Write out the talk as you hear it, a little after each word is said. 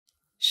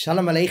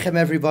Shalom Aleichem,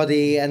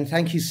 everybody, and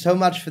thank you so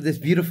much for this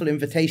beautiful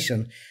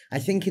invitation. I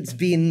think it's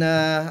been,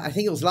 I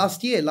think it was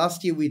last year.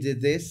 Last year we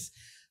did this,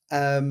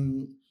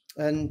 and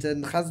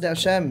Chazdei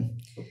Hashem,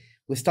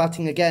 we're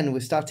starting again.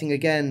 We're starting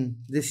again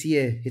this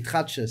year,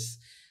 Hitchachus.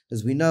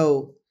 As we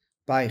know,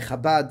 by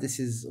Chabad, this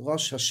is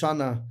Rosh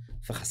Hashanah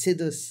for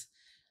Hasidus.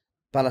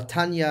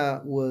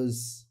 Balatanya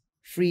was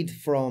freed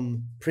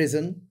from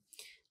prison,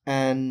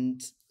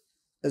 and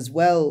as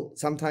well,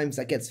 sometimes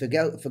that gets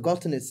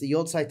forgotten. It's the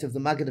Yortzeit of the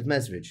Maggid of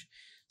Mezrich.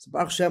 So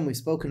Baruch Hashem, we've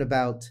spoken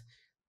about,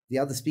 the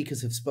other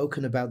speakers have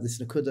spoken about this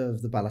Nakuda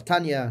of the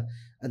Balatanya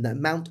and the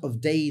amount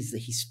of days that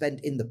he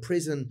spent in the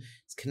prison.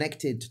 It's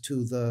connected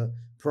to the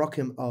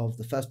Parokim of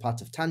the first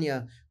part of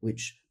Tanya,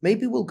 which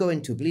maybe we'll go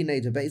into, Bli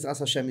Neder, Be'ezras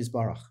Hashem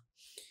Yisbarach.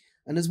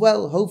 And as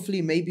well,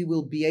 hopefully, maybe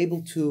we'll be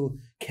able to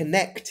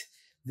connect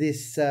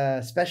this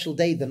special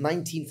day, the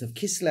 19th of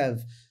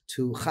Kislev,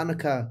 to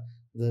Hanukkah,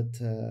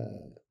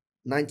 that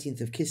 19th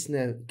of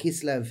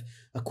Kislev,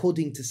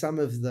 according to some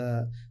of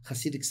the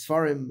Hasidic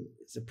Sfarim,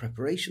 is a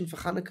preparation for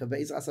Hanukkah,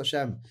 Be'ezras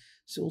Hashem.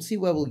 So we'll see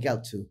where we'll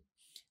get to.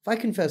 If I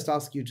can first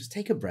ask you, just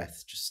take a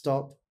breath, just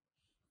stop,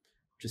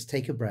 just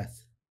take a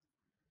breath.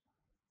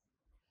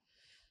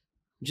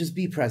 Just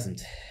be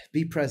present.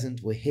 Be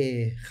present. We're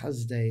here.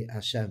 Chazdei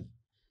Hashem.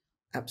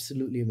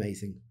 Absolutely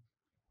amazing.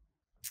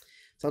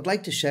 So I'd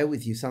like to share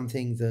with you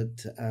something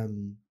that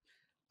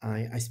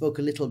I spoke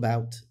a little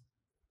about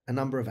a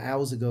number of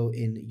hours ago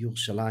in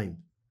Yerushalayim.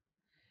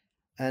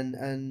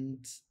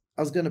 And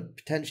I was going to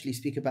potentially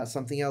speak about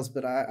something else,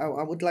 but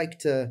I would like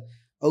to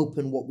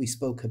open what we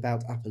spoke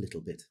about up a little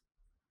bit.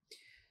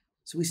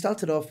 So we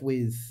started off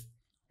with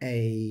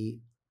a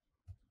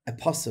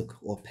pasuk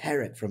or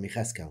perek from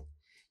Yecheskel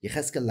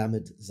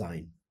Lamed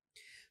Zayin.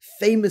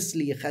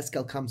 Famously,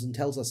 Yecheskel comes and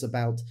tells us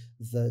about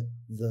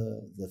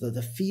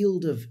the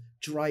field of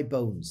dry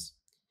bones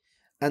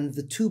and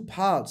the two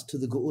parts to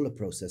the Geula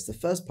process. The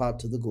first part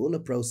to the Geula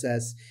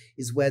process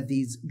is where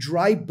these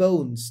dry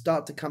bones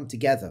start to come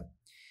together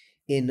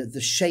in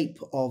the shape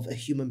of a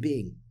human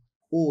being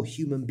or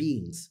human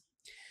beings.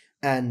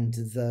 And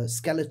the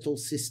skeletal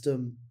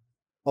system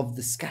of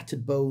the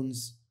scattered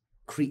bones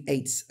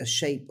creates a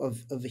shape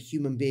of a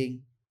human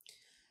being.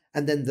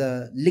 And then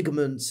the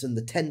ligaments and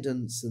the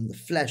tendons and the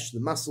flesh, the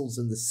muscles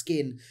and the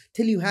skin,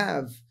 till you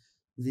have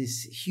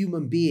this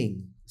human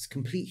being, this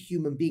complete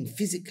human being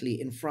physically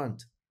in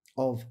front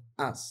of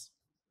us.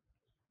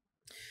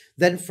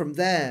 Then from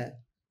there,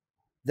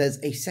 there's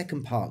a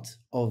second part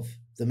of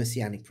the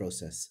Messianic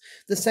process.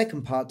 The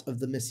second part of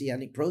the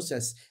Messianic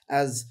process,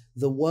 as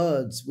the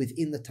words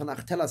within the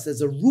Tanakh tell us,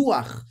 there's a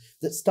ruach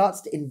that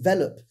starts to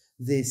envelop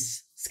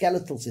this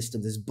skeletal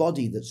system, this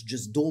body that's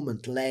just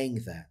dormant,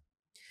 laying there.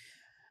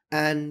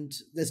 And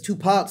there's two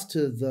parts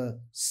to the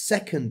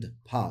second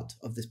part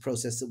of this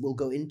process that we'll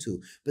go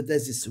into. But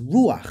there's this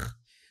ruach,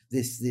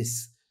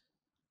 this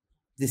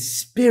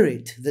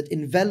spirit that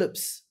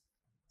envelops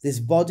this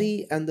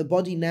body, and the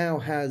body now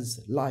has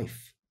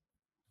life.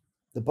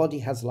 The body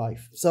has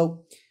life.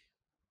 So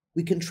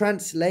we can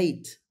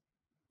translate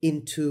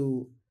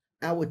into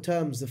our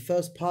terms, the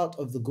first part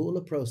of the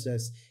Geula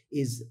process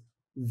is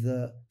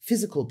the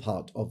physical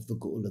part of the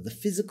Geula, the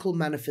physical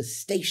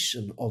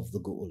manifestation of the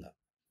Geula.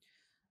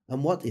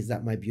 And what is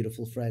that, my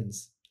beautiful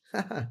friends?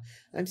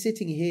 I'm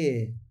sitting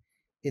here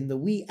in the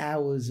wee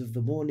hours of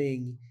the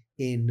morning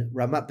in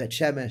Ramat Bet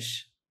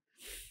Shemesh,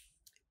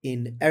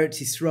 in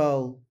Eretz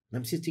Yisrael.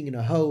 I'm sitting in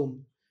a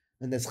home,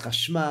 and there's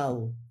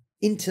chashmal,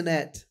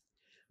 internet,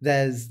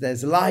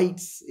 there's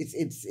lights,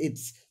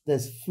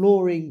 there's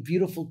flooring,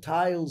 beautiful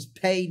tiles,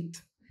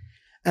 paint,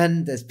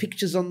 and there's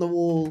pictures on the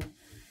wall.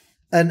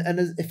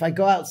 And if I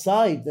go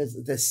outside,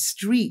 there's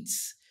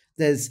streets,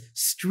 there's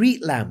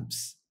street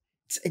lamps.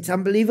 It's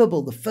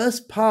unbelievable. The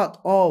first part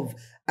of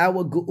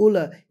our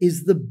Geula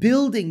is the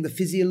building, the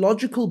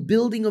physiological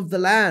building of the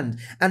land,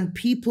 and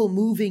people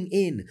moving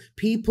in,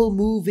 people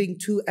moving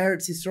to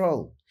Eretz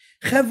Yisrael.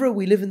 Chevra,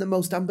 we live in the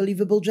most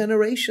unbelievable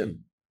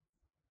generation.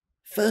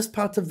 First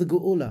part of the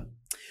Geula.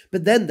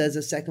 But then there's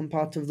a second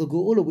part of the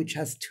Geula which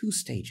has two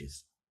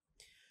stages.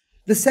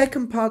 The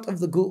second part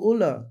of the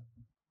Geula,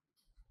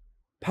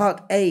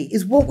 part A,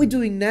 is what we're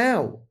doing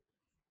now.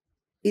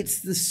 It's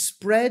the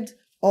spread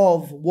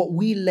of what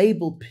we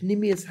label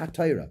Pnimius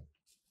HaTorah.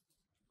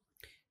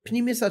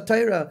 Pnimius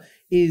HaTorah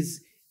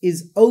is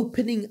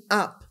opening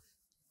up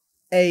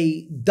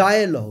a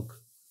dialogue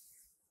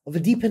of a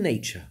deeper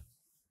nature,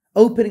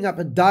 opening up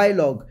a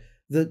dialogue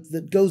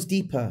that goes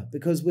deeper,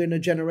 because we're in a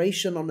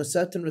generation, on a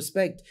certain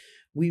respect,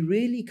 we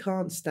really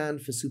can't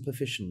stand for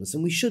superficialness,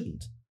 and we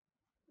shouldn't.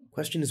 The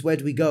question is, where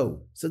do we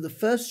go? So the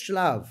first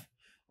shlav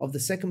of the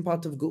second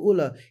part of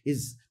Geula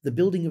is the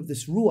building of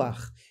this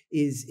ruach,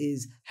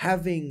 is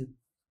having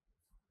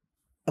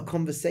a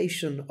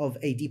conversation of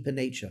a deeper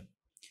nature.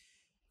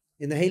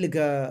 In the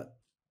Heilige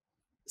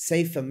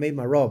Sefer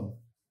Meimarom,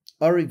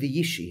 Ori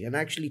V'Yishi, and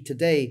actually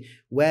today,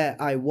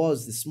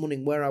 this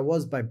morning where I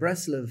was by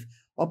Breslev,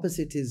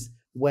 opposite is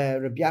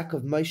where Rabbi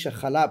Yaakov Moshe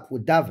Chalap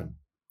would daven.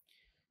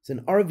 It's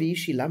an Ori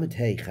V'Yishi Lamed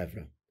Hei,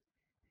 Chevra.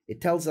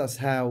 It tells us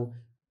how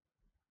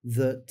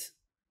that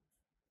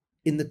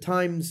in the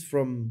times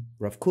from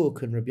Rav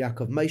Kook and Rabbi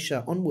Yaakov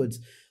Moshe onwards,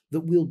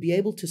 that we'll be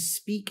able to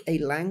speak a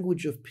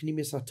language of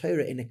Pnimis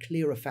HaTorah in a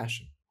clearer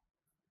fashion.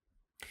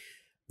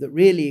 That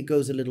really it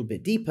goes a little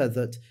bit deeper,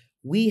 that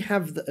we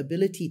have the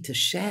ability to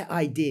share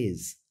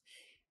ideas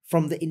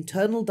from the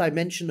internal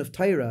dimension of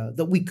Torah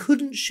that we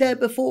couldn't share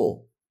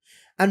before.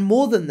 And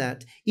more than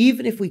that,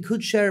 even if we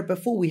could share it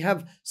before, we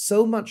have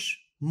so much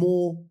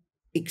more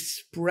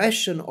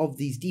expression of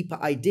these deeper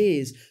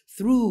ideas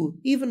through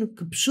even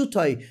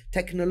pshutai,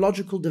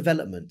 technological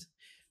development.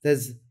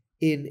 There's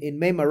in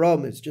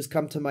Meimarom, it's just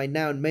come to mind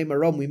now, in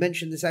Meimarom, we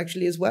mentioned this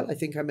actually as well. I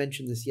think I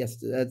mentioned this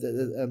yesterday.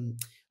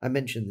 I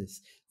mentioned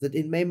this, that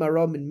in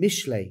Meimarom in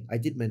Mishlei, I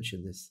did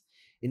mention this.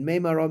 In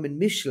Meimarom in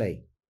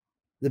Mishlei,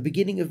 the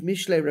beginning of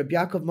Mishlei, Rabbi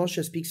Yaakov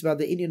Moshe speaks about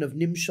the Indian of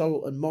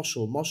Nimshol and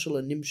Moshel, Moshel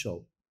and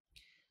Nimshol.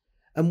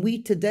 And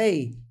we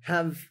today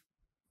have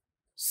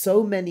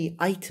so many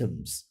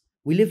items.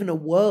 We live in a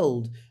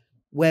world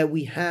where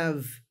we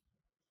have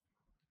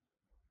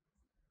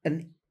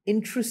an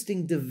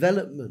interesting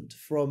development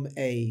from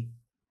a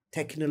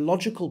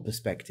technological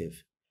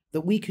perspective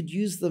that we could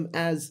use them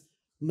as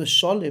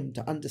masholim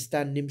to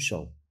understand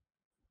Nimshol.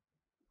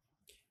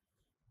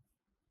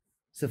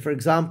 So, for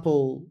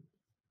example,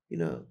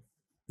 the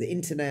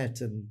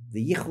internet and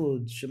the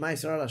Yichud, Shema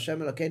Yisrael, Hashem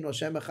Elokeinu,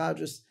 Hashem Echad,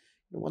 just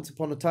once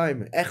upon a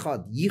time,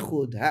 Echad,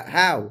 Yichud,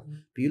 how?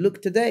 But you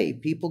look today,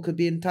 people could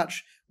be in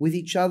touch with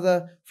each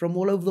other from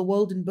all over the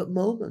world in but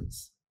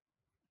moments.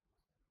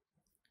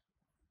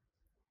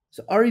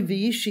 So Ari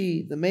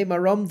V'ishi, the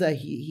Meimarom there,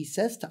 he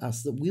says to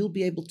us that we'll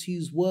be able to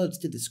use words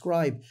to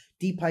describe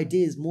deep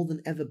ideas more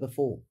than ever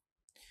before.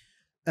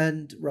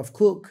 And Rav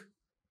Kook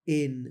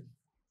in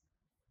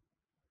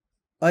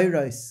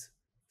Oros,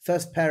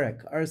 first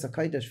parak, Oros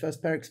HaKodesh,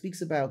 first parak,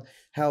 speaks about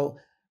how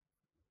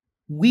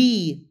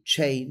we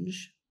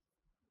change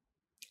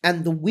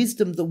and the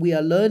wisdom that we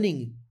are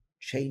learning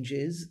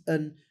changes,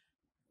 and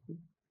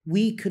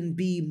we can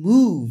be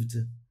moved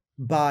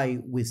by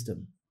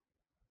wisdom,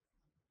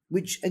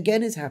 which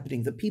again is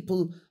happening, that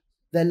people,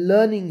 they're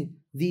learning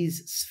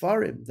these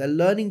Sfarim,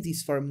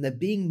 they're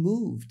being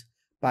moved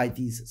by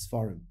these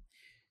Sfarim.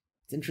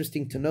 It's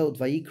interesting to note,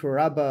 Vayikra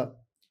Rabbah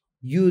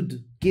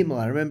Yud Gimel,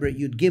 I remember it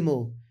Yud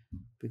Gimel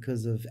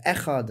because of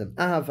Echad and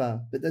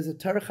Ahava, but there's a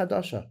Torah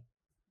Chadasha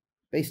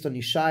based on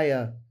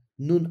Yeshaya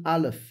Nun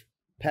Aleph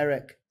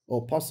Perek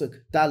or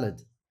Posuk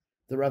Daled.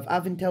 The Rav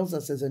Avin tells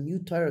us there's a new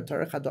Torah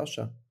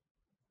Chadasha.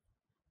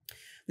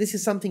 This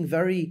is something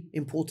very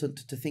important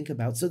to think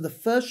about. So the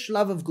first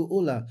shlav of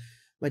Geula,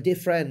 my dear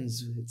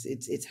friends,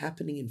 it's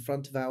happening in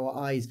front of our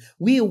eyes.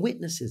 We are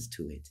witnesses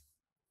to it.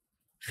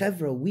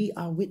 Chevra, we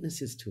are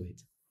witnesses to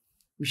it.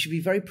 We should be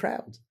very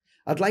proud.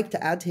 I'd like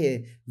to add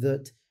here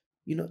that,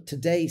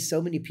 today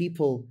so many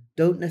people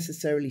don't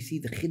necessarily see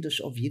the chiddush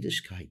of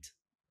Yiddishkeit.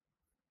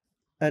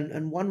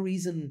 And one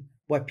reason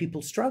why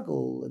people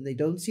struggle and they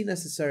don't see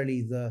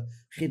necessarily the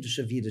chiddush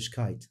of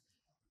Yiddishkeit.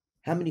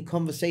 How many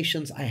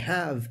conversations I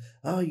have,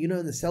 in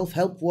the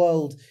self-help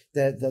world,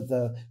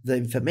 the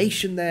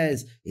information there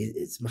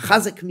it's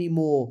machazek me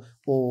more,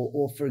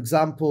 or for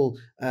example,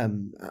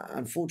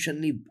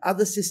 unfortunately,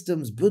 other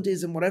systems,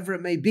 Buddhism, whatever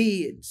it may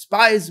be, it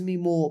inspires me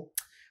more.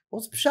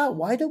 What's pshat?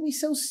 Why don't we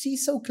see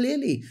so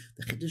clearly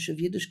the chiddush of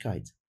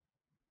Yiddishkeit?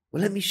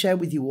 Well, let me share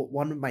with you what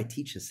one of my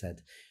teachers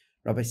said.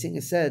 Rabbi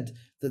Singer said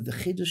that the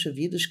chiddush of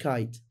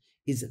Yiddishkeit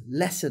is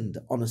lessened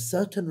on a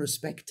certain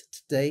respect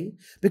today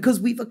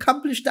because we've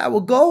accomplished our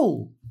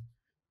goal.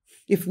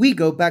 If we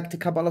go back to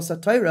Kabbalah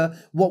Satorah,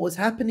 what was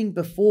happening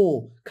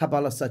before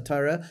Kabbalah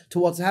Satorah to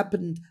what's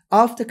happened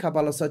after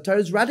Kabbalah Satorah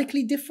is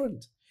radically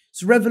different.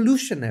 It's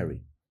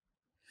revolutionary.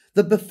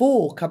 That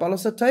before Kabbalah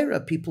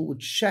Satorah, people would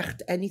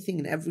shecht anything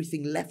and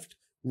everything left,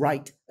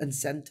 right, and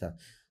center.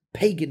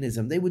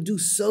 Paganism, they would do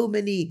so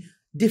many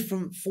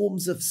different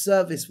forms of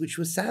service which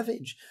were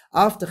savage.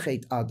 After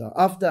Chet Ada,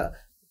 after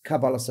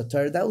Kabbalah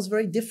Satorah, that was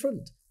very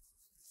different.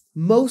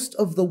 Most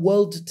of the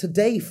world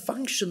today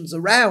functions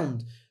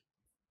around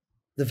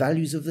the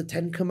values of the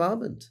Ten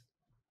Commandments.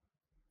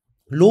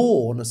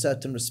 Law, in a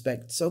certain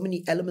respect, so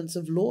many elements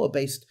of law are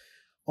based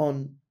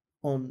on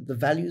the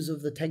values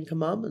of the Ten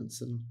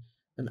Commandments and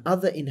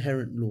other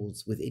inherent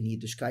laws within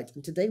Yiddishkeit.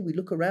 And today we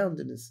look around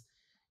and it's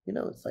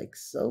like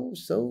so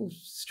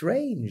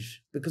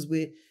strange because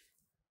the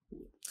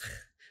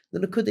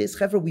Nakuda is,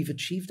 Chevra, we've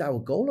achieved our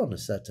goal on a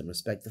certain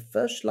respect. The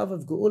first shlav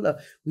of Geula,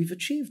 we've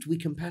achieved. We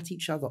can pat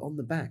each other on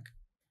the back.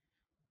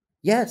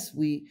 Yes,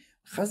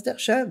 Chaz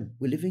Hashem,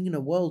 we're living in a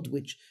world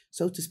which,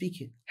 so to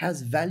speak,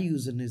 has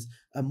values and is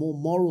a more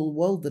moral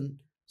world than,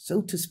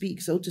 so to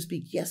speak.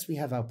 Yes, we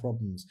have our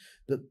problems,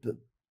 but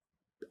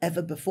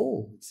ever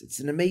before, it's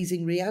an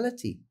amazing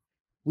reality.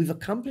 We've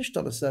accomplished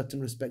on a certain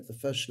respect the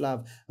first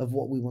shlav of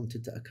what we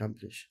wanted to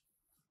accomplish.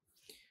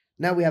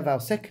 Now we have our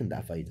second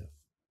avodah.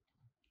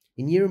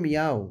 In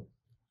Yirmiyahu,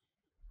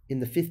 in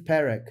the 5th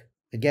parak,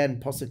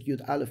 again, Pasuk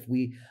Yud Aleph,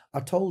 we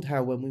are told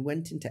how when we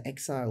went into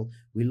exile,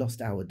 we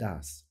lost our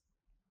das.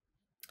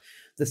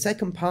 The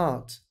second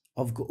part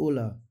of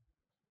Geula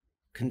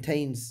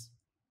contains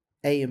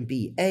A and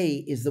B.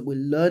 A is that we're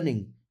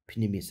learning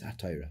Pnimis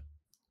HaTorah.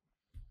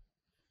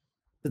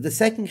 But the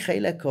second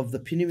chelek of the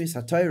Pnimis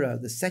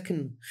HaTorah, the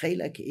second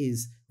chelek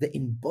is the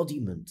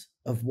embodiment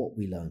of what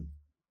we learn,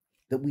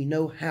 that we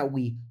know how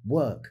we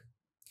work.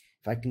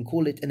 If I can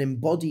call it an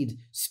embodied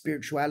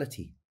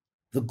spirituality,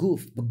 the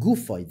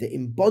gufay, the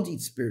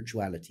embodied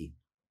spirituality.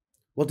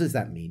 What does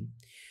that mean?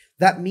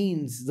 That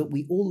means that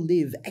we all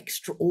live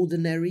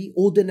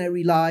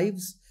ordinary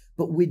lives,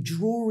 but we're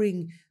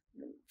drawing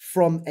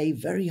from a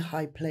very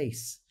high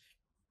place.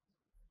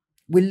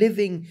 We're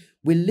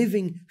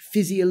living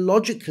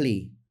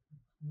physiologically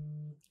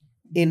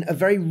in a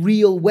very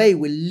real way.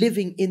 We're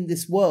living in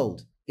this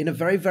world in a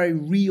very, very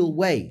real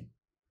way.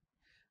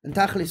 And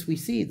Tachlis, we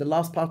see the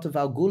last part of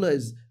our Gula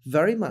is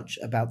very much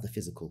about the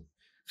physical.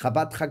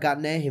 Chabad Chagat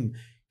Nehim,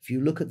 if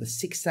you look at the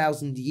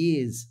 6,000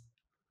 years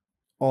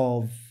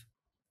of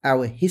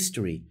our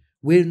history,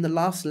 we're in the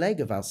last leg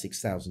of our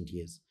 6,000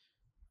 years.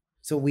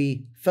 So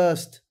we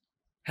first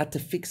had to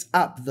fix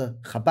up the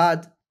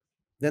Chabad,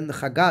 then the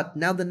Chagat,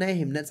 now the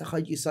Nehim,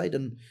 Netzachad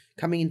Yisaidan,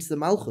 coming into the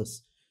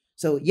Malchus.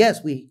 So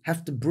yes, we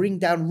have to bring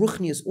down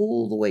Ruchnius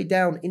all the way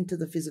down into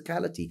the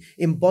physicality,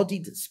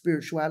 embodied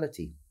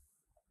spirituality.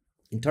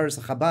 In Torah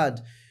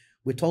Chabad,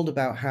 we're told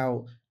about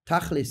how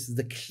Tachlis,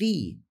 the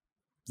Kli,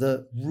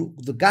 the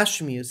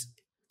Gashmius,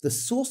 the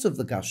source of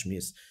the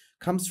Gashmius,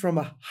 comes from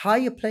a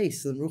higher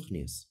place than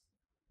Ruchnius.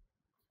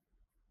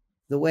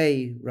 The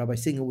way Rabbi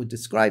Singer would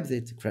describe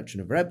it, Kretchen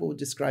of Rebbe would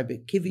describe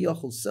it,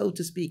 Kiviyochel, so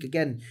to speak.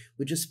 Again,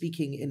 we're just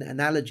speaking in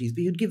analogies,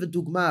 but he'd give a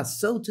dugma,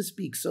 so to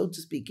speak,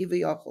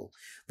 Kiviyochel.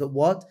 That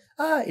what?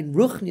 In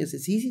Ruchnius,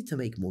 it's easy to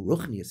make more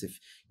Ruchnius. If,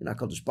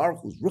 HaKadosh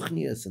Baruch Hu's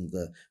Ruchnius and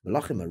the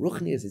Melachim are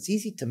Ruchnius, it's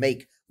easy to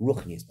make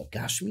Ruchnius. But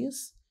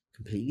Gashmius,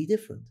 completely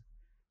different.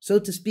 So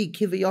to speak,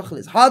 Kiviyochel,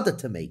 it's harder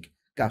to make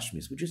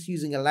Gashmius. We're just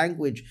using a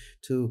language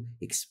to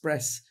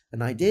express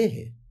an idea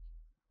here.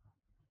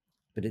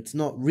 But it's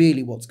not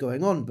really what's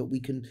going on, but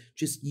we can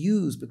just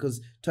use, because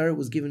Torah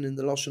was given in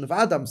the Lashon of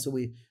Adam, so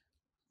we're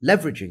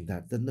leveraging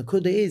that. The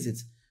Nakuda is,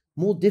 it's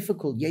more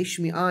difficult, Yesh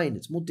Mi'ayin,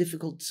 it's more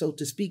difficult, so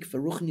to speak, for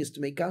Ruchnius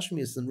to make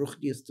Gashmius than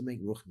Ruchnius to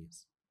make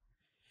Ruchnius.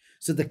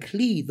 So the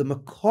Kli, the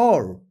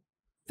Makor,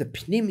 the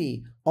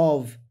Pnimi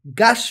of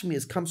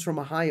Gashmius comes from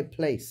a higher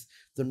place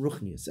than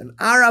Ruchnius. And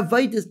our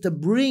avodah is to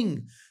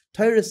bring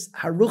Torah's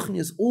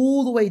HaRuchnius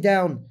all the way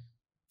down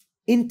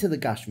into the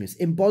Gashmius,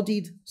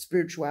 embodied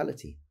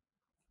spirituality.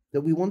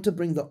 That we want to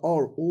bring the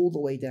Or all the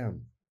way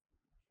down.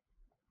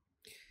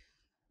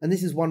 And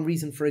this is one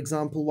reason, for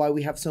example, why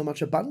we have so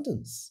much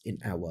abundance in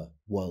our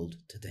world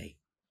today.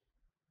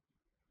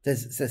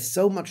 There's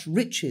so much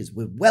riches.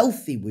 We're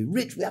wealthy, we're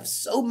rich, we have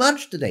so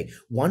much today.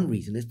 One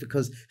reason is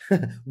because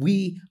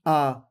we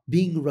are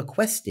being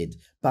requested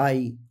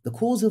by the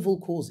cause of all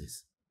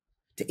causes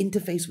to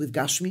interface with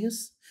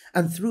Gashmius,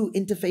 and through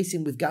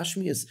interfacing with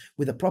Gashmius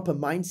with a proper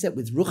mindset,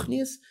 with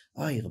Ruchnius,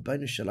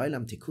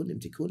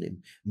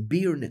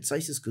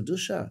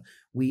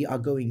 we are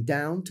going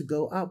down to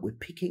go up. We're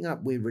picking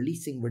up, we're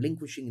releasing,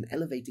 relinquishing, and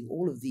elevating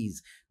all of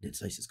these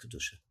Netzaisis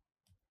Kedusha.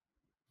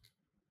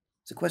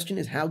 So the question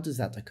is, how does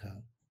that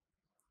occur?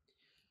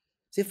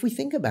 So if we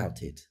think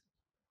about it,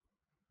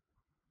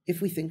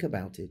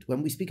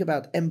 when we speak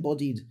about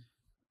embodied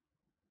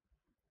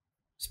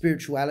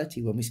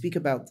spirituality, when we speak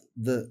about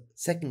the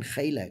second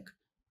chelek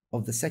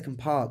of the second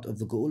part of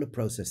the Geula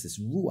process, this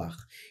Ruach,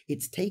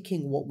 it's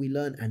taking what we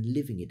learn and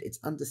living it. It's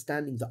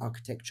understanding the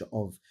architecture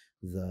of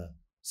the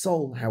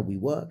soul, how we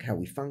work, how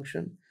we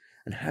function,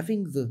 and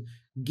having the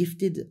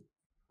gifted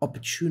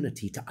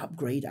opportunity to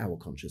upgrade our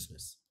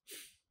consciousness.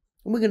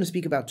 And we're going to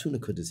speak about two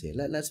nakudas here.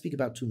 Let's speak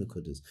about two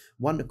nakudas.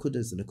 One nakuda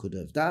is the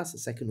nakuda of das. The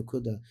second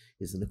nakuda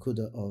is the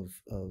nakuda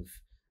of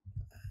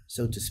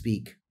so to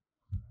speak,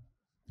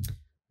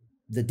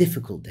 the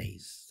difficult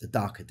days, the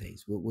darker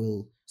days.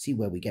 We'll see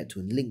where we get to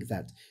and link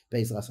that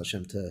Be'ezras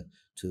Hashem to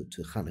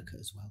Hanukkah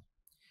as well.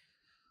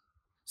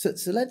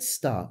 So let's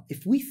start.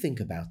 If we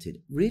think about it,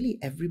 really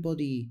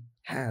everybody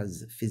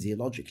has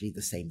physiologically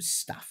the same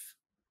stuff.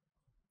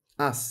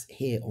 Us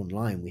here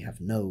online, we have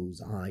nose,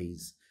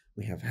 eyes,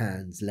 we have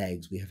hands,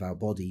 legs, we have our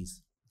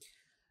bodies,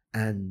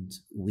 and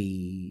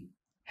we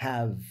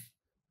have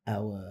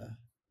our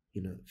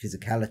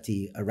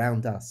physicality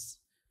around us.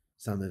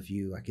 Some of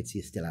you, I could see,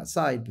 are still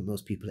outside, but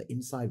most people are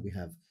inside. We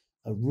have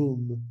a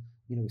room,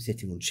 we're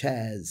sitting on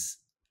chairs.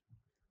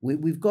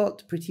 We've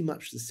got pretty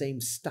much the same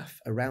stuff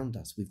around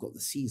us. We've got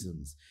the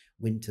seasons,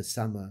 winter,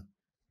 summer.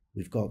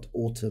 We've got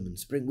autumn and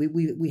spring.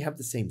 We have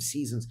the same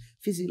seasons.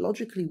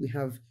 Physiologically, we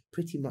have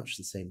pretty much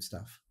the same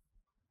stuff.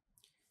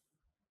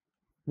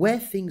 Where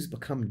things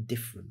become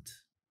different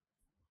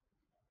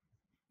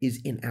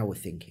is in our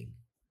thinking.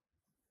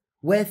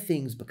 Where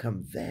things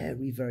become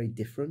very, very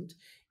different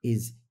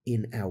is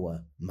in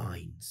our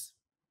minds.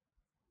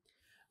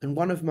 And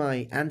one of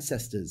my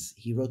ancestors,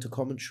 he wrote a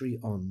commentary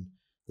on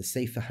the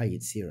Sefer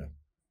HaYetzirah.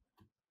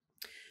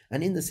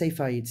 And in the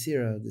Sefer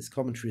HaYetzirah, this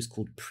commentary is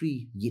called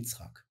Pri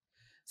Yitzchak.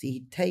 So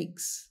he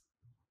takes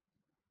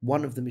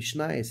one of the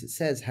Mishnayos. It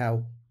says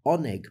how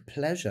oneg,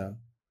 pleasure,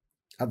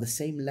 are the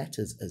same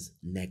letters as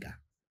nega.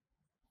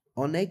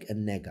 Oneg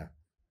and nega.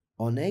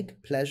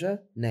 Oneg, pleasure,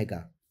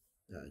 nega,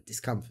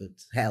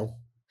 discomfort, hell,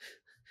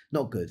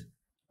 not good.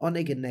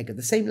 Oneg and nega,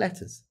 the same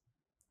letters.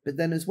 But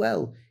then as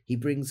well, he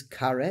brings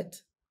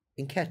karet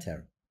and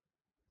keter.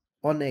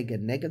 Oneg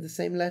and nega, the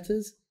same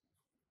letters.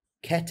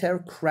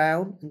 Keter,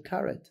 crown, and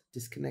karet,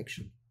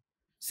 disconnection.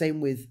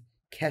 Same with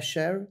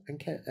kesher and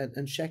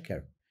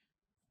sheker.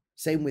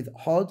 Same with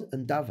hod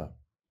and dava.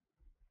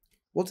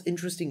 What's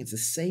interesting is the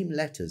same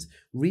letters,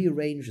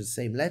 rearranged as the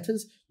same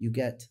letters, you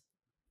get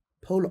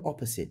polar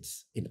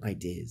opposites in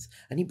ideas.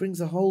 And he brings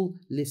a whole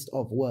list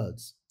of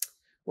words.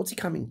 What's he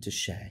coming to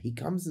share? He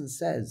comes and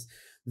says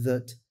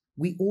that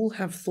we all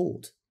have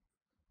thought.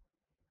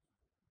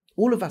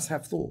 All of us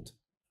have thought.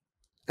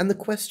 And the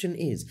question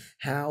is,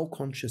 how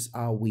conscious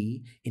are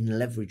we in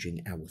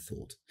leveraging our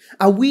thought?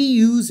 Are we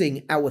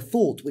using our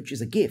thought, which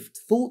is a gift?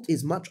 Thought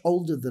is much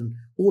older than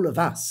all of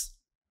us.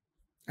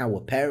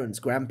 Our parents,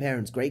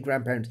 grandparents,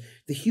 great-grandparents.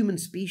 The human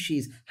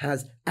species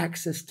has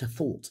access to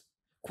thought.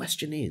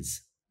 Question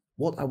is,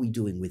 what are we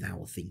doing with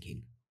our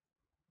thinking?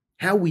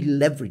 How are we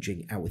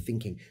leveraging our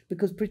thinking?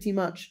 Because pretty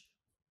much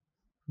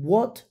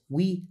what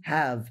we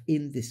have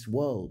in this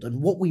world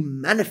and what we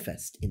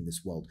manifest in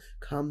this world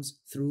comes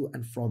through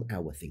and from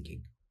our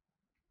thinking.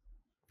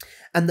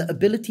 And the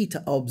ability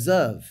to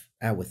observe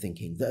our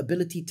thinking, the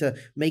ability to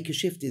make a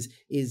shift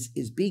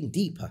is being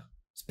deeper.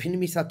 It's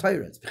pinimis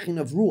haTorah, it's pechin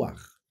of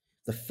ruach,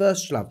 the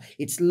first shlav.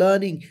 It's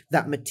learning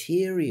that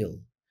material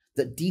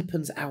that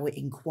deepens our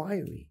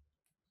inquiry.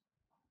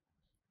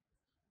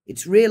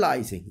 It's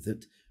realizing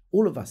that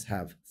all of us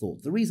have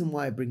thought. The reason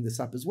why I bring this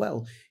up as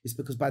well is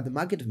because by the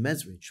Maggid of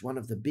Mezrich, one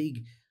of the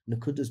big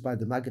nakudas by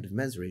the Maggid of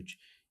Mezrich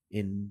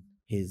in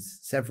his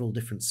several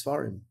different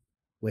svarim,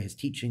 where his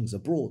teachings are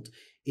brought,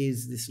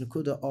 is this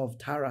nakuda of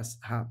taras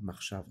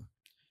ha-machshava,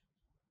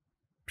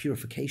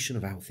 purification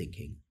of our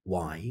thinking.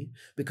 Why?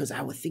 Because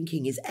our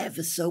thinking is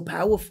ever so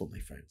powerful,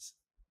 my friends.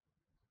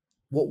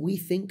 What we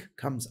think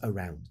comes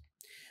around.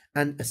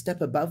 And a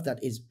step above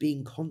that is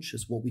being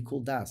conscious, what we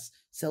call das,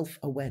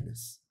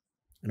 self-awareness,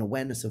 an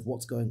awareness of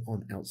what's going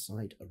on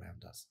outside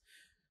around us.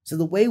 So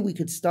the way we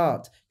could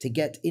start to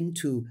get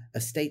into a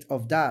state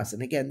of das,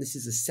 and again, this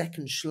is a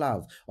second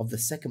shlav of the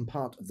second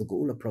part of the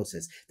Geula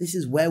process. This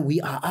is where we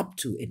are up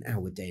to in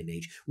our day and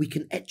age. We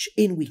can etch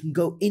in, we can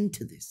go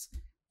into this.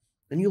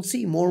 And you'll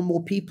see more and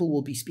more people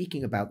will be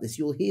speaking about this.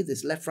 You'll hear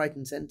this left, right,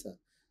 and center.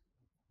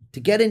 To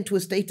get into a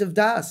state of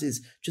das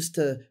is just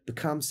to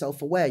become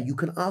self-aware. You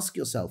can ask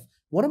yourself,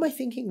 what am I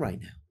thinking right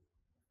now?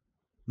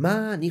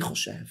 Ma ani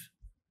choshev.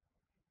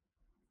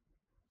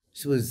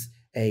 This was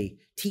a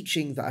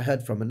teaching that I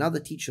heard from another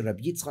teacher,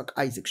 Rabbi Yitzchak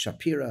Isaac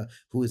Shapira,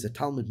 who is a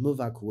Talmud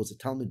Muvak, who was a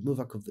Talmud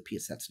Muvak of the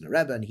Piasetzner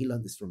Rebbe, and he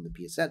learned this from the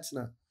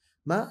Piasetzner.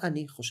 Ma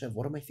ani choshev,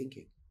 what am I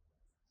thinking?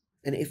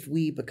 And if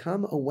we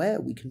become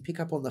aware, we can pick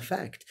up on the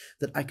fact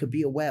that I could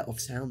be aware of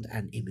sound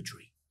and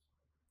imagery.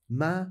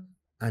 Ma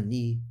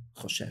ani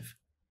choshev.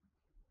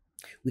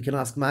 We can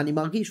ask, Ma ani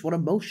margish, what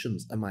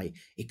emotions am I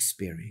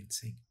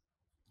experiencing?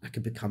 I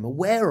can become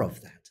aware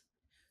of that.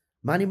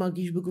 Ma ani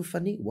margish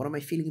begufani, what am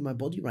I feeling in my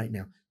body right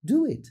now?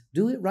 Do it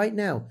right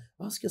now.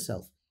 Ask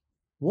yourself,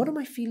 what am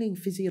I feeling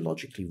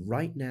physiologically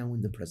right now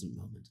in the present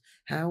moment?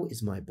 How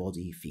is my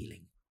body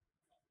feeling?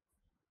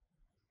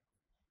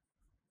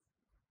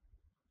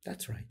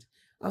 That's right.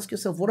 Ask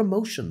yourself, what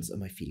emotions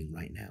am I feeling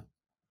right now?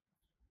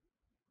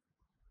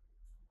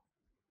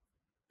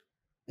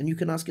 And you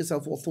can ask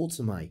yourself, what thoughts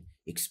am I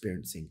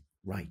experiencing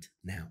right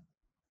now?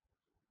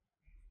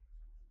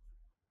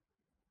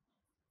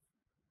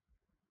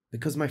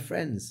 Because, my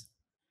friends,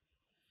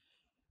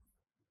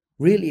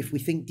 really, if we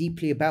think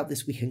deeply about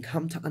this, we can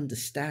come to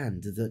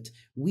understand that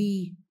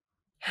we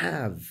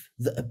have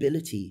the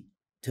ability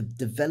to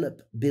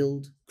develop,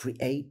 build,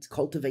 create,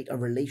 cultivate a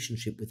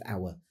relationship with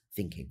our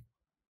thinking.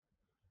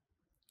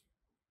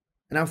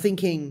 And our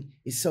thinking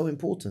is so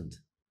important.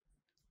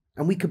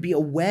 And we could be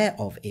aware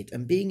of it.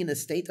 And being in a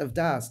state of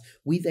das,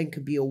 we then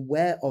could be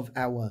aware of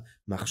our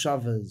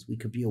machshavas. We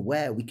could be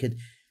aware. We could,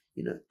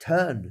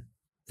 turn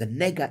the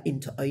nega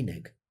into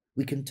oineg.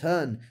 We can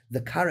turn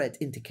the karet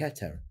into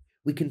keter.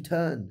 We can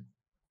turn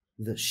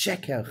the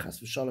sheker,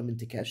 chas v'shalom,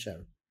 into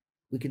kesher.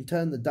 We can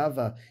turn the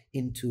dava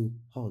into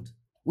hod.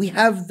 We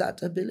have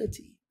that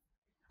ability.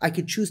 I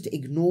could choose to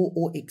ignore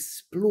or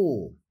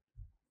explore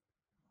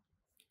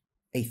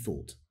a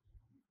thought.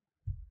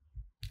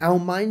 Our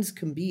minds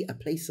can be a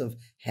place of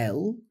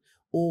hell,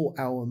 or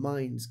our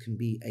minds can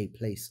be a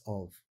place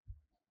of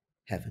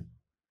heaven.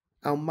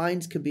 Our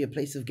minds can be a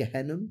place of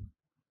Gehenna.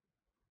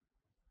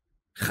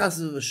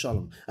 Chas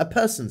v'shalom. A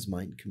person's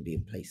mind can be a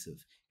place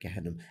of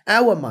Gehenna.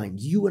 Our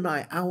minds, you and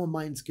I, our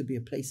minds could be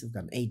a place of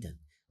Gan Eden.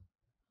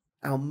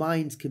 Our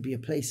minds could be a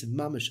place of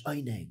mamash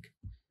oineg,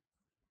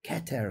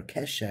 keter,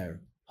 kesher,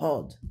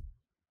 hod.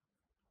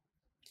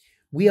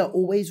 We are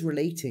always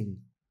relating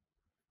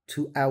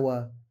to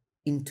our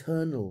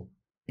internal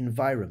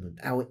environment,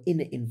 our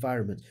inner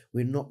environment.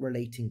 We're not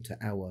relating to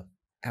our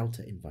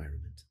outer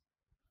environment.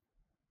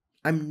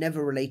 I'm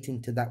never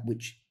relating to that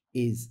which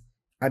is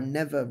I'm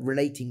never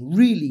relating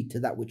really to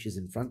that which is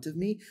in front of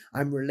me.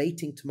 I'm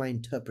relating to my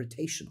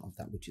interpretation of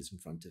that which is in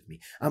front of me.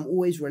 I'm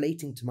always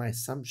relating to my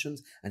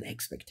assumptions and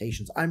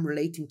expectations. I'm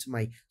relating to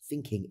my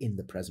thinking in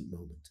the present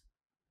moment.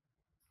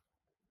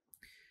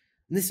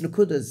 And this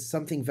Nakuda is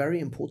something very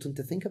important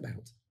to think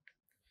about,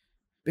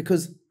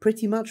 because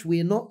pretty much we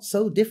are not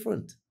so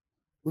different.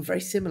 We're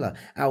very similar.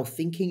 Our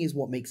thinking is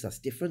what makes us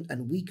different,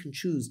 and we can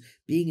choose,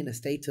 being in a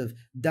state of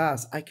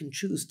das, I can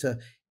choose to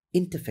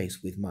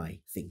interface with my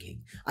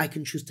thinking. I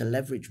can choose to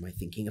leverage my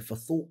thinking. If a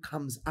thought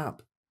comes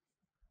up,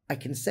 I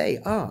can say,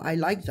 I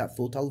like that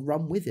thought, I'll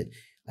run with it.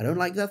 I don't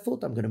like that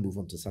thought, I'm going to move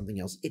on to something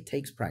else. It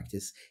takes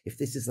practice. If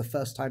this is the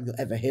first time you're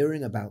ever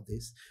hearing about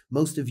this,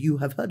 most of you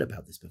have heard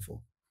about this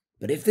before.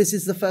 But if this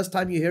is the first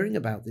time you're hearing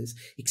about this,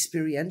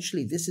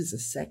 experientially, this is the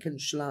second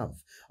shlav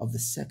of the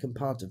second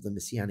part of the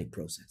Messianic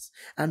process.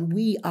 And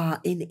we are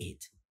in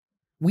it.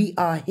 We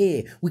are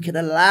here. We can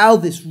allow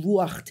this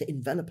ruach to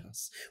envelop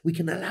us. We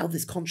can allow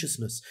this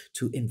consciousness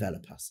to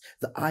envelop us.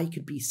 That I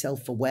could be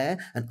self-aware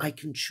and I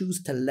can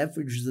choose to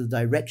leverage the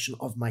direction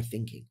of my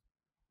thinking.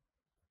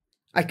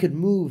 I could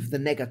move the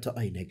nega to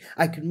eineg.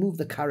 I could move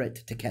the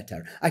karet to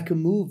keter. I can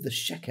move the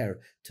sheker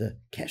to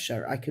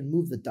kesher. I can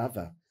move the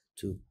dava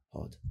to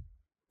hod.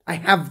 I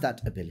have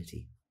that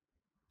ability.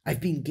 I've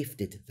been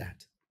gifted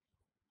that.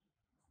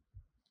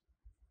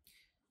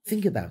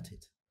 Think about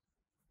it.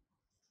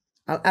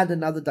 I'll add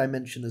another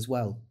dimension as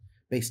well,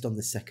 based on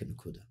the second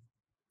Nakuda.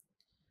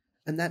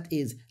 And that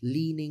is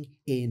leaning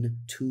in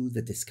to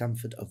the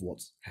discomfort of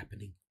what's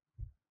happening.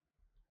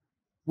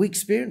 We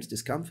experience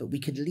discomfort. We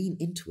can lean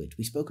into it.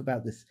 We spoke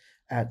about this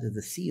at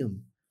the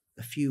Siyum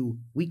a few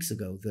weeks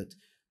ago, that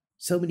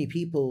so many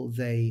people,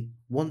 they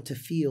want to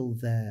feel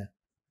their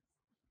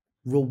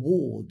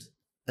reward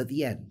at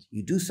the end.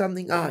 You do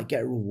something, I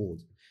get a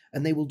reward.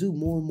 And they will do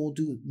more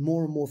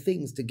and more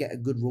things to get a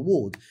good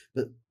reward.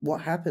 But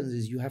what happens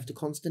is you have to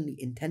constantly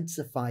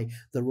intensify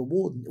the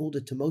reward in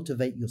order to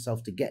motivate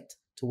yourself to get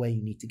to where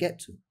you need to get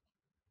to.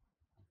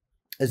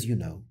 As you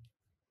know,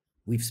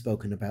 we've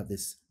spoken about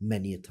this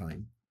many a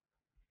time.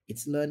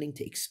 It's learning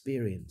to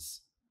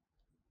experience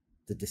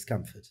the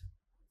discomfort.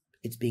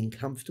 It's being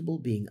comfortable,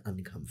 being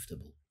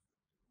uncomfortable.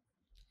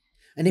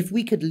 And if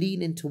we could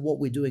lean into what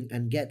we're doing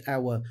and get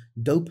our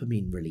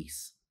dopamine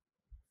release,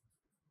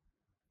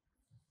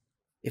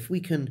 if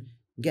we can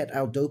get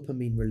our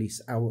dopamine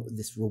release,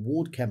 this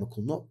reward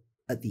chemical, not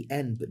at the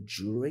end, but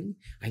during,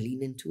 I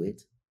lean into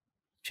it,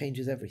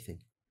 changes everything.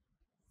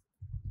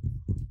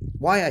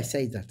 Why I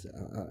say that,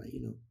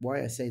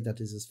 why I say that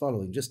is as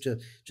following. Just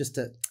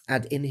to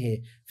add in here,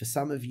 for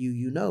some of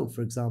you,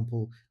 for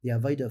example, the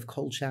avodah of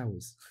cold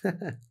showers,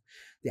 the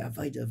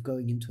avodah of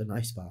going into an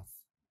ice bath.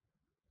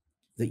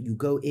 That you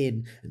go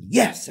in and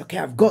yes, okay,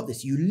 I've got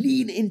this. You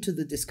lean into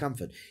the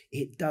discomfort.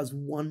 It does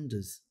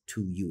wonders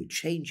to you. It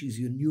changes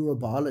your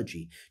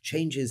neurobiology,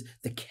 changes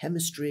the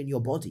chemistry in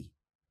your body.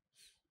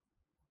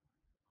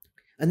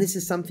 And this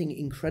is something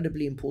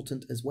incredibly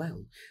important as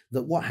well.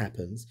 That what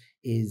happens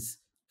is,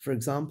 for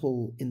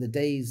example, in the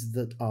days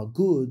that are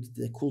good,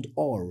 they're called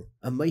or,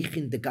 a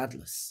meichin de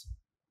gadlus.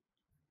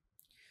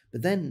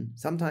 But then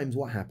sometimes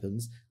what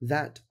happens,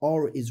 that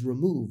or is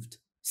removed,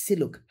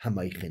 siluk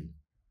hameichin.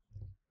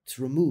 It's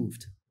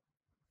removed.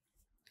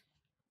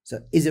 So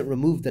is it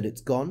removed that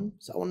it's gone?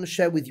 So I want to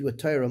share with you a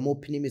Torah, a more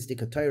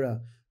pinimistic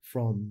Torah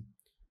from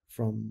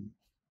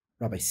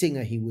Rabbi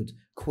Singer. He would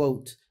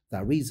quote the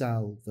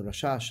Arizal, the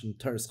Rashash, and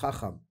Torah's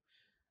Chacham.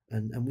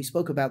 And we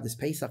spoke about this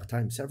Pesach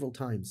time several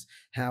times,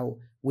 how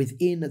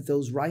within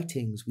those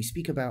writings, we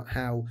speak about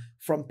how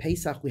from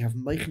Pesach we have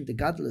Meichin de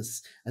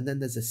Gadlus, and then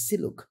there's a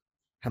Siluk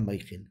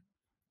HaMeichin.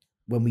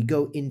 When we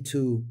go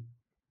into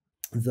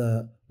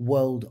the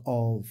world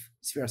of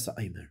Sfiras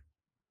HaOmer.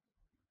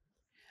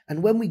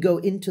 And when we go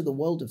into the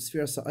world of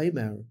Sfiras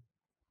HaOmer,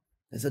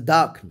 there's a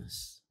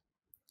darkness.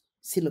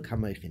 Siluk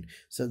HaMeichin.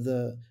 So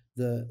the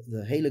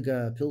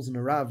Heilige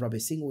Pilzno Rav, Rabbi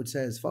Singer, would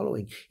say as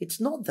following: it's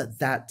not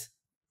that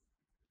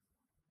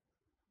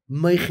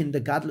Meichin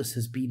de Gadlus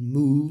has been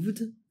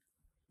moved,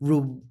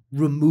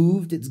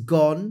 removed, it's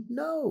gone.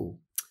 No.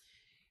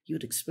 He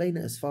would explain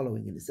it as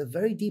following, and it's a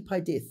very deep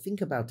idea. Think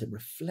about it,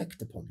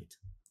 reflect upon it.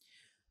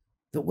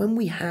 That when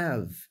we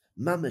have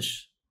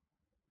mamash,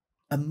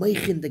 a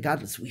meichin de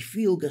gadlus, we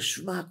feel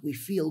geschmack, we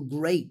feel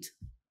great.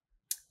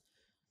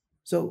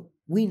 So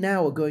we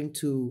now are going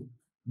to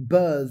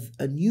birth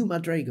a new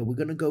madrega. We're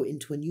going to go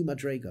into a new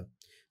madrega.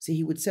 So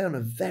he would say on a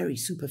very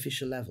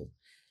superficial level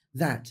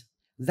that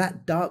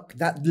dark,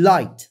 that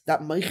light,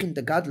 that meichin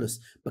de gadlus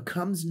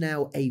becomes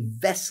now a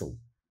vessel.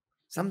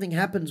 Something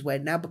happens where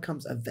it now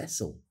becomes a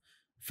vessel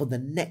for the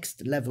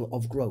next level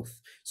of growth.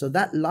 So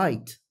that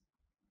light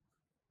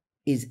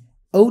is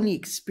only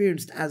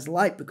experienced as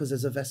light because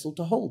there's a vessel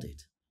to hold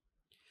it.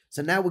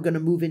 So now we're going to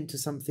move into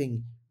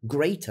something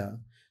greater.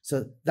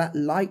 So that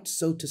light,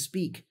 so to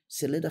speak,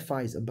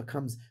 solidifies and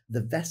becomes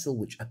the vessel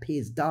which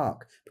appears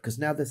dark because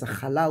now there's a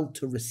halal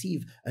to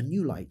receive a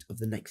new light of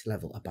the next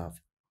level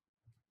above.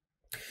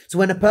 So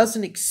when a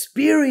person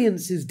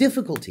experiences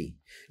difficulty,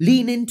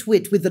 lean into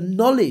it with the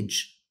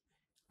knowledge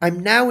I'm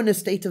now in a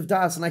state of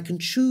das, and I can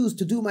choose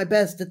to do my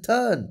best to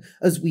turn,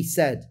 as we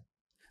said,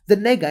 the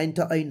nega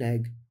into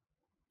oineg,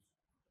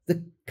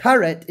 the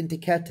karet into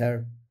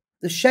keter,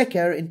 the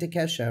sheker into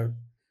kesher,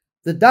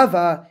 the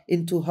dava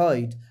into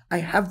hoid. I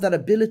have that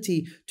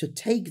ability to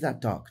take that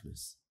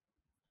darkness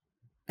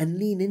and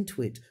lean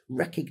into it,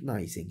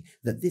 recognizing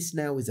that this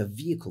now is a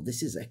vehicle,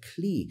 this is a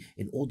kli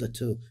in order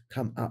to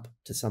come up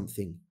to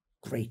something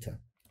greater.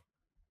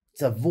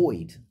 It's a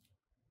void.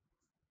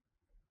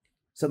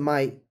 So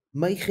my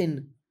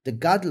meichin, the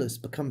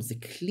gadlus, becomes the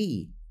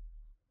kli,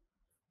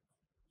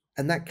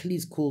 and that kli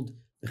is called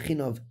bechin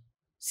of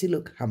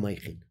siluk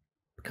hameichin,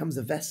 becomes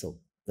a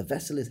vessel. The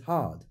vessel is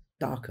hard,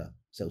 darker,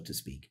 so to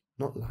speak,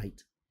 not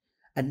light.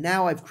 And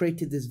now I've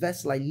created this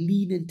vessel. I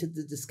lean into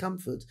the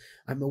discomfort.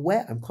 I'm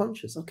aware, I'm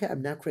conscious. Okay,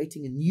 I'm now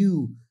creating a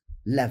new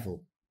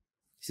level.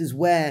 This is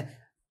where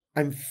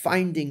I'm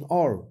finding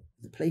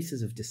the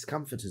places of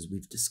discomfort, as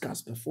we've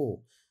discussed before.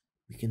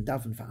 We can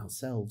daven for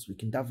ourselves. We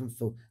can daven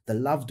for the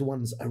loved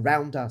ones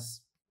around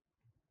us.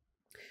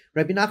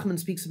 Rabbi Nachman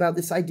speaks about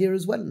this idea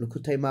as well in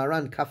Likutei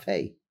Maharan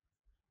Kafeh,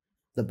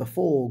 that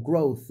before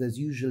growth there's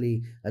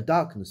usually a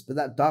darkness, but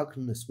that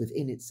darkness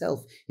within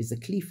itself is the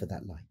kli for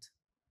that light.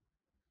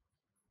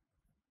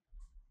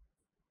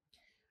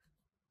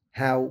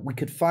 How we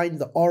could find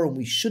the or, and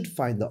we should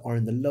find the or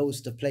in the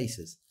lowest of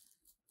places.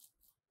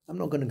 I'm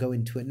not going to go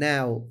into it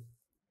now,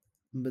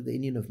 but the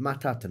Indian of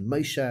Matat and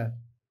Moshe,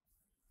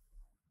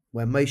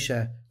 where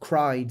Moshe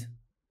cried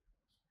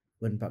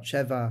when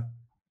Bathsheba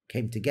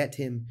came to get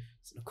him.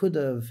 It's could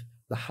have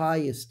the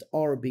highest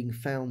or being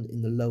found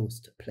in the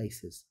lowest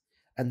places,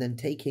 and then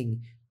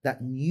taking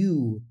that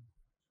new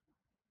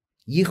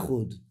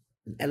yichud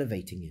and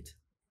elevating it.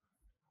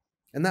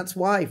 And that's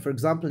why, for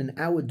example, in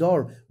our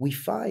door, we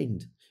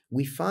find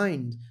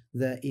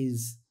there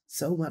is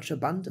so much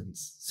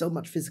abundance, so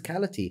much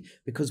physicality,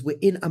 because we're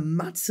in a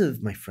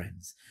matzav, my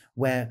friends,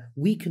 where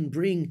we can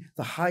bring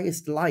the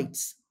highest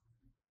lights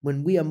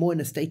when we are more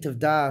in a state of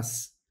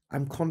das.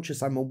 I'm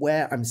conscious, I'm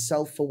aware, I'm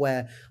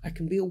self-aware. I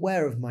can be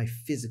aware of my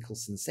physical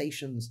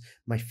sensations,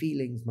 my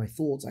feelings, my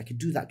thoughts. I can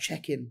do that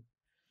check-in.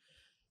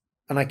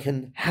 And I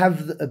can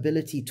have the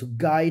ability to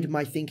guide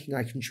my thinking.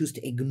 I can choose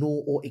to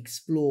ignore or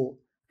explore.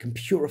 I can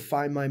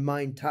purify my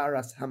mind,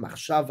 taras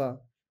hamachshava,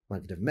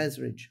 Magdav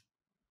Mezrich.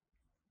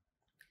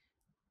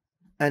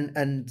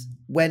 And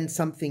when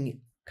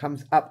something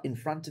comes up in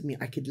front of me,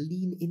 I could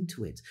lean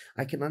into it.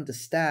 I can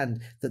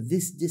understand that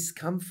this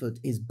discomfort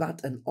is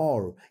but an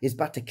or, is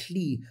but a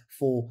kli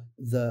for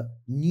the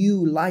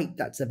new light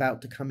that's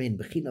about to come in.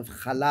 Bechin of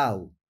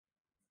halal.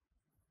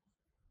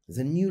 There's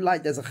a new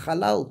light, there's a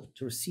halal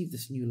to receive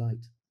this new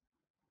light.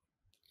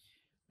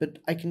 But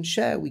we can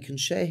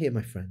share here,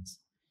 my friends,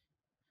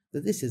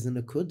 that this is an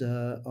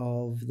akuda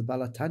of the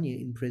Balatanya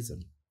in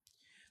prison.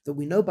 That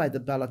we know by the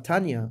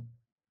Balatanya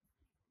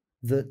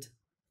that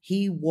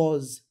he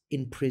was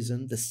in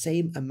prison the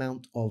same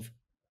amount of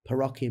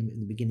parakim in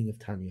the beginning of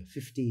Tanya,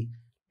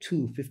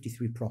 52,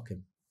 53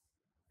 parakim.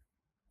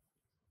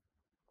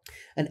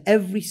 And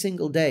every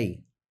single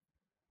day,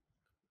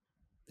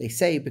 they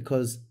say,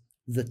 because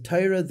the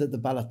Torah that the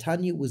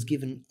Balatanya was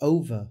given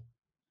over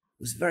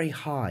was very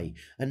high,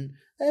 and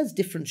there's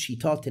different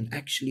shitot in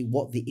actually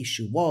what the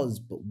issue was,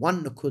 but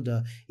one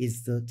nakuda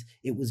is that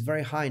it was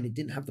very high and it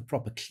didn't have the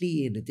proper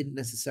kli, and it didn't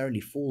necessarily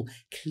fall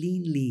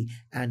cleanly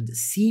and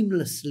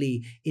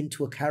seamlessly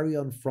into a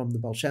carry-on from the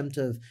Baal Shem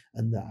Tov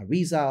and the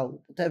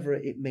Arizal, whatever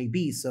it may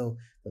be. So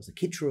there's a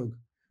kitrug,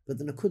 but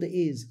the nakuda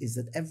is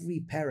that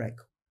every perek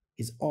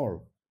is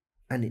or,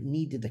 and it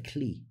needed a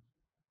kli.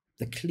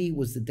 The kli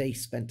was the day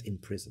spent in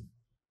prison.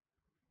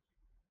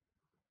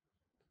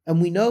 And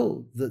we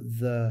know that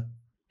the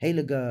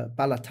Heilige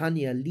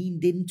Balatanya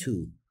leaned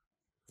into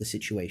the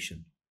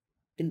situation.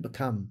 Didn't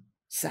become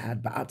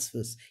sad,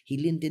 ba'atzvus. He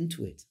leaned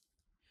into it.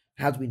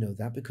 How do we know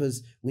that?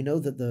 Because we know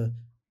that the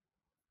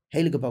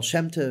Heilige Baal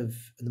Shem Tov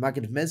and the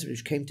Maggid of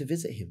Mezrich came to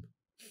visit him.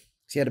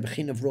 So he had a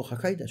bechin of Ruach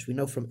HaKodesh. We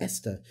know from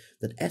Esther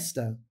that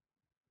Esther,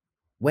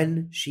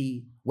 when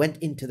she went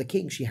into the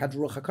king, she had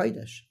Ruach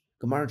HaKodesh.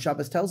 Gemara and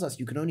Shabbos tells us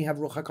you can only have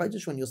Ruach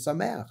HaKodesh when you're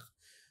Sameach.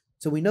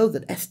 So we know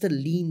that Esther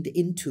leaned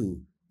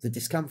into the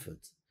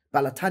discomfort.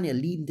 Balatanya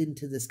leaned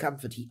into the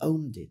discomfort. He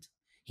owned it.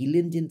 He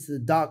leaned into the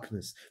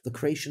darkness, the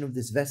creation of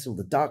this vessel,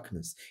 the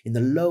darkness. In the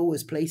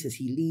lowest places,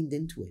 he leaned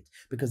into it,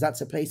 because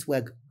that's a place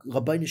where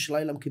Rabbeinu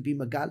Shalom could be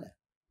Megale.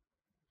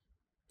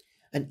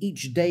 And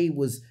each day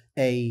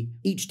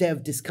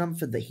of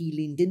discomfort that he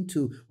leaned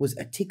into was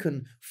a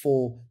tikkun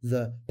for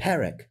the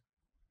perek.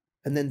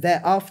 And then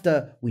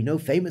thereafter, we know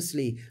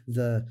famously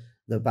the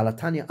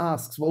Balatanya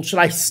asks, well, should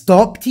I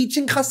stop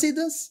teaching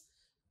Chassidus?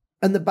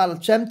 And the Baal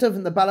Shem Tov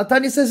and the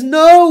Balatanya says,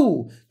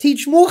 no,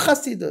 teach more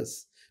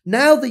Chassidus.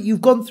 Now that you've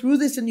gone through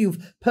this and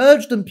you've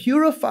purged and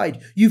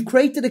purified, you've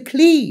created a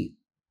kli.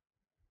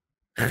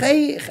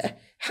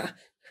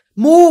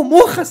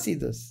 More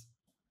Chassidus.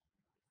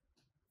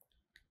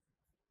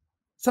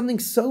 Something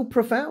so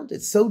profound,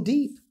 it's so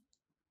deep.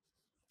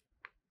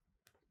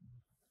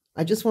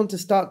 I just want to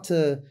start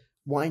to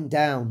wind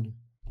down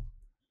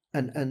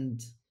and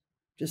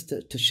just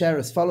to share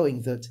as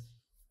following, that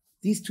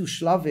these two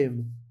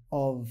shlavim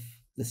of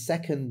the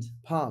second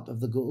part of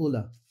the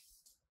Geula,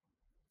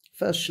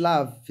 first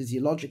shlav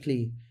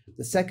physiologically,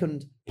 the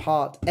second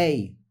part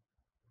A,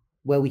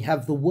 where we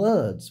have the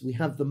words, we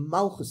have the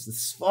malchus, the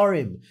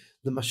svarim,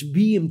 the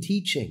mashbiim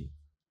teaching.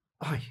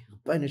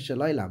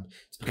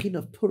 It's Bechin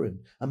of Purim,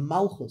 a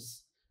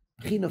malchus.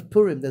 Bechin of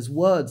Purim, there's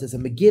words, there's a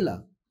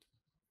Megillah.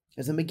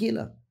 There's a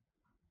Megillah.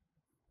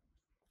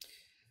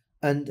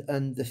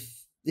 And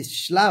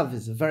this shlav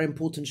is a very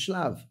important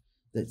shlav.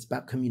 That's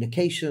about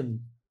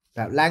communication,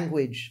 about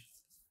language,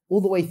 all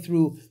the way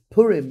through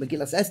Purim,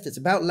 Megillas Esther. It's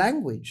about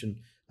language and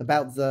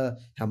about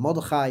how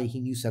Mordechai, he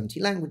knew 70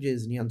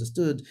 languages and he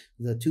understood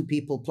the two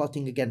people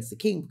plotting against the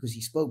king because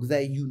he spoke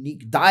their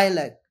unique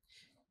dialect.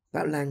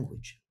 About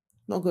language.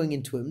 Not going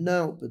into it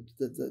now, but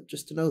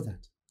just to know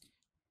that.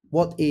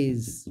 What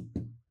is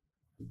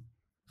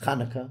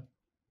Hanukkah?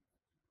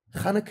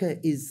 Hanukkah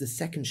is the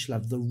second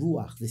shlav, the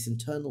ruach, this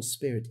internal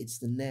spirit. It's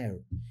the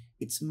ner.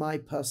 It's my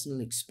personal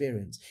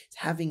experience. It's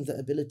having the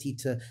ability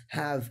to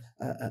have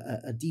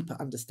a deeper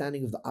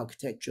understanding of the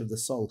architecture of the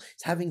soul.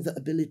 It's having the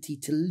ability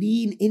to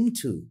lean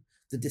into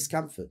the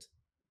discomfort.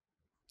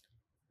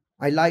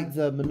 I like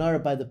the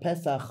menorah by the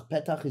Pesach.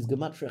 Petach is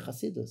Gematria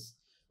Chasidus.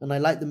 And I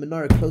light the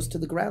menorah close to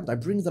the ground. I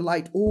bring the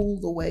light all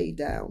the way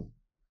down.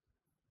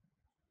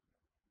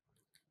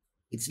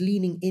 It's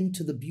leaning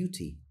into the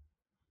beauty,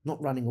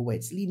 not running away.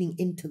 It's leaning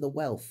into the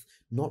wealth,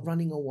 not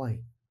running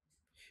away.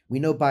 We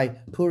know by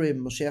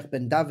Purim, Moshiach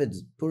ben David,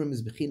 Purim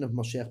is Bechin of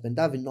Moshiach ben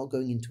David, not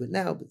going into it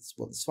now, but it's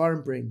what the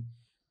Svarim bring.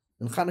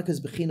 And Chanukah is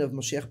Bechin of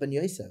Moshiach ben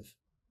Yosef.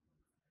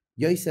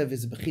 Yosef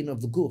is a Bechin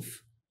of the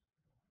Guf.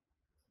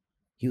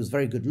 He was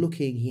very good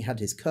looking, he had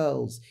his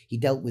curls, he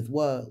dealt with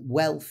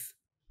wealth.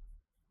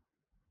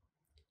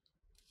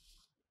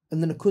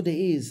 And the Nakuda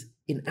is,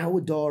 in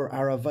our door,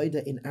 our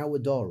Avodah in our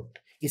door,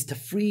 is to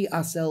free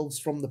ourselves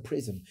from the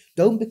prison.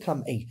 Don't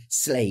become a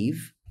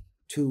slave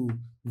to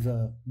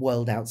the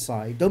world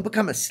outside. Don't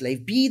become a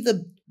slave. Be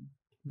the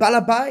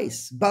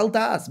balabais,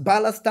 baldas,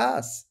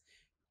 balastas.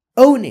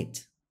 Own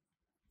it.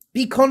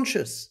 Be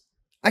conscious.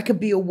 I could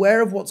be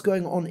aware of what's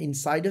going on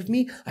inside of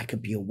me. I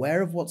could be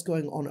aware of what's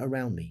going on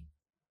around me.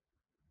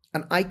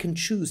 And I can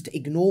choose to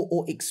ignore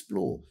or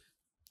explore.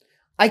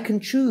 I can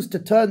choose to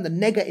turn the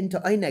nega into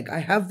eineg. I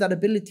have that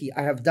ability.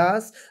 I have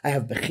das, I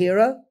have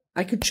bechira.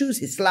 I could choose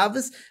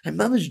hislavas and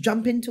mamash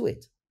jump into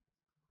it.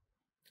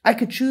 I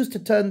could choose to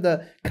turn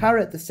the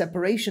karet, the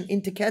separation,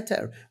 into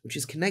keter, which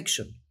is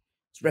connection.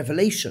 It's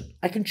revelation.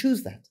 I can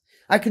choose that.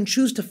 I can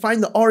choose to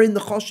find the or in the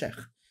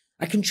choshech.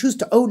 I can choose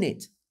to own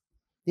it.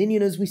 Then,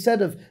 as we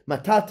said of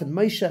Matat and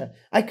Moshe,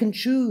 I can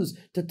choose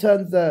to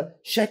turn the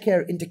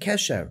sheker into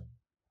kesher.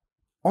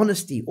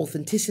 Honesty,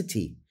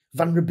 authenticity,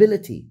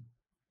 vulnerability.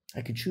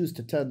 I can choose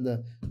to turn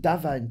the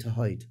dava into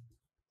hoid.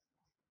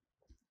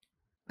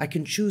 I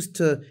can choose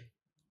to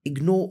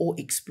ignore or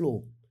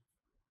explore.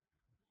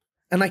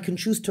 And I can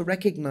choose to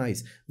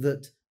recognize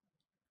that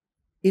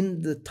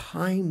in the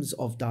times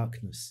of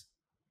darkness,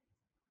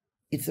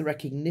 it's the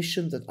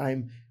recognition that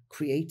I'm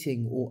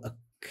creating, or a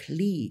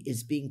kli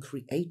is being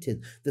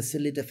created, the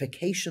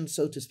solidification,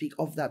 so to speak,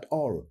 of that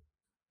or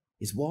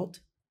is what?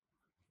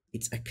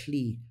 It's a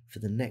kli for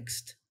the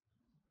next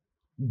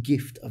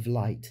gift of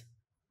light.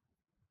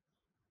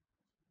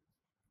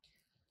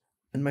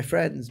 And my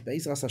friends,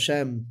 Be'ezras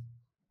Hashem,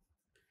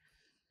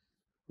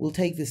 we'll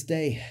take this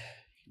day.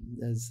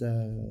 There's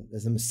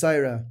a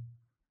Messiah.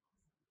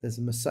 There's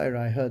a Messiah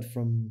I heard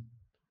from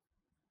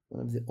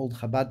one of the old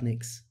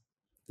Chabadniks,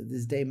 that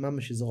this day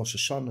mamash is Rosh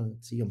Hashanah.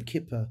 It's a Yom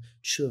Kippur,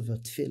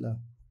 Tshuva, Tefillah,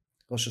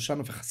 Rosh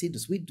Hashanah for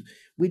Chassidus.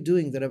 We're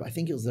doing the Rebbe, I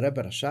think it was the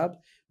Rebbe Rashab.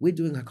 We're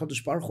doing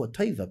HaKadosh Baruch Hu a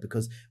Teiva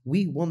because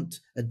we want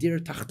a dir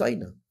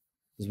tachtaina.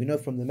 As we know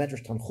from the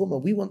Medrash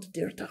Tanchuma, we want a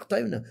dir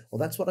tachtaina. Well,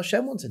 that's what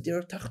Hashem wants, a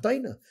dir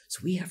tachtaina.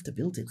 So we have to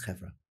build it,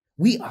 Chevra.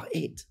 We are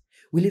it.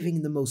 We're living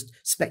in the most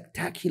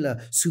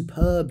spectacular,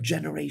 superb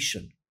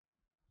generation.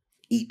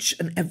 Each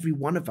and every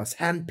one of us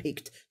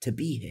handpicked to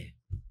be here.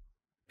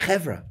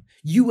 Chevra,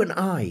 you and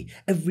I,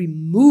 every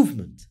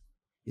movement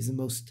is the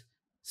most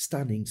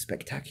stunning,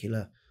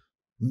 spectacular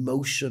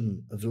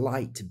motion of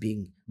light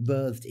being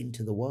birthed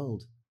into the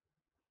world.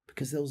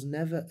 Because there was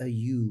never a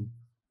you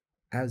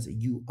as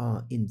you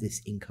are in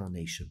this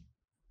incarnation.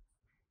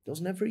 There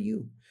was never a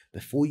you.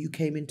 Before you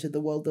came into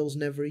the world, there was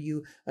never a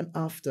you. And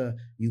after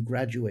you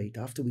graduate,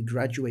 after we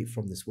graduate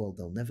from this world,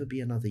 there'll never be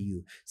another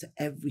you. So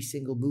every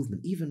single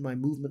movement, even my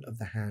movement of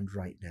the hand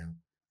right now,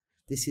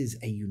 this is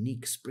a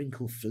unique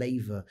sprinkle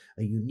flavor,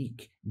 a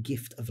unique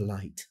gift of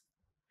light.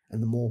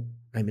 And the more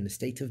I'm in a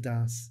state of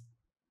das,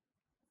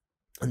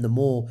 and the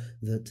more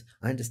that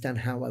I understand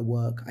how I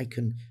work, I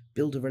can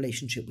build a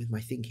relationship with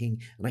my thinking,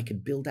 and I can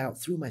build out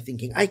through my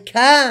thinking. I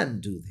can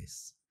do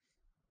this.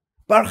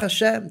 Baruch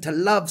Hashem, to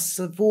love,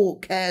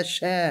 support, care,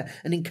 share,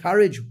 and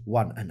encourage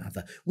one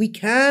another. We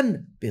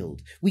can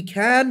build. We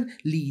can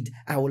lead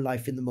our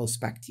life in the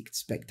most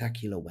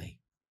spectacular way.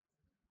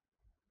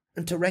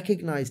 And to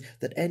recognize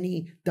that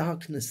any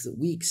darkness that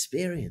we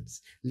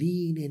experience,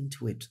 lean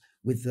into it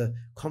with the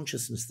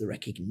consciousness, the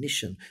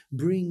recognition,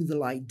 bring the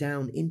light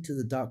down into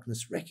the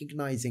darkness,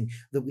 recognizing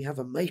that we have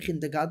a meichin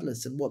de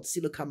gadlus, and what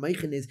siluk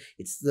meichin is,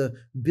 it's the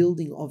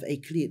building of a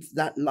kli, it's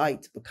that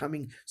light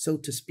becoming, so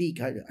to speak.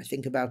 I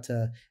think about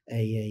a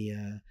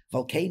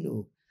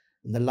volcano,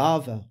 and the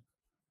lava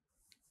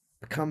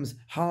becomes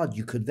hard,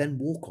 you could then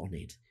walk on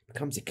it,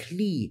 becomes a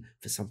kli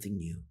for something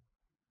new.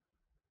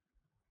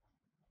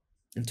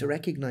 And to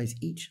recognize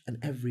each and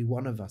every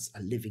one of us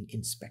are living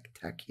in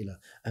spectacular,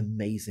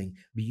 amazing,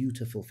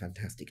 beautiful,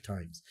 fantastic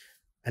times.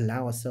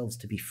 Allow ourselves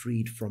to be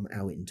freed from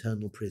our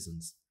internal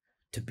prisons,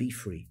 to be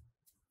free,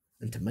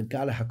 and to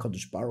Megala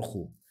HaKadosh Baruch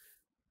Hu.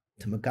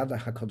 To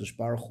Megala HaKadosh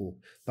Baruch Hu.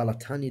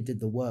 Balatanya did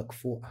the work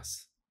for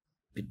us.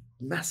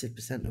 Massive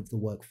percent of the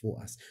work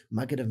for us.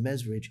 Maggid of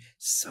Mezrich,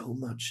 so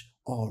much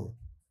or.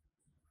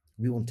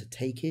 We want to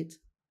take it,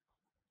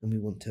 and we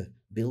want to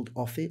build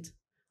off it.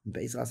 And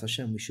Be'ezras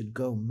Hashem, we should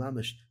go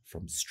mamash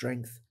from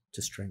strength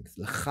to strength.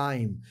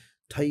 L'chaim,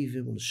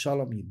 toivim,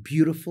 l'shalom. You're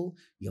beautiful,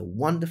 you're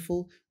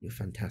wonderful, you're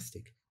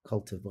fantastic.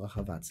 Kol tov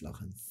bracha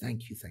v'atzlacha.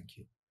 Thank you, thank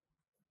you.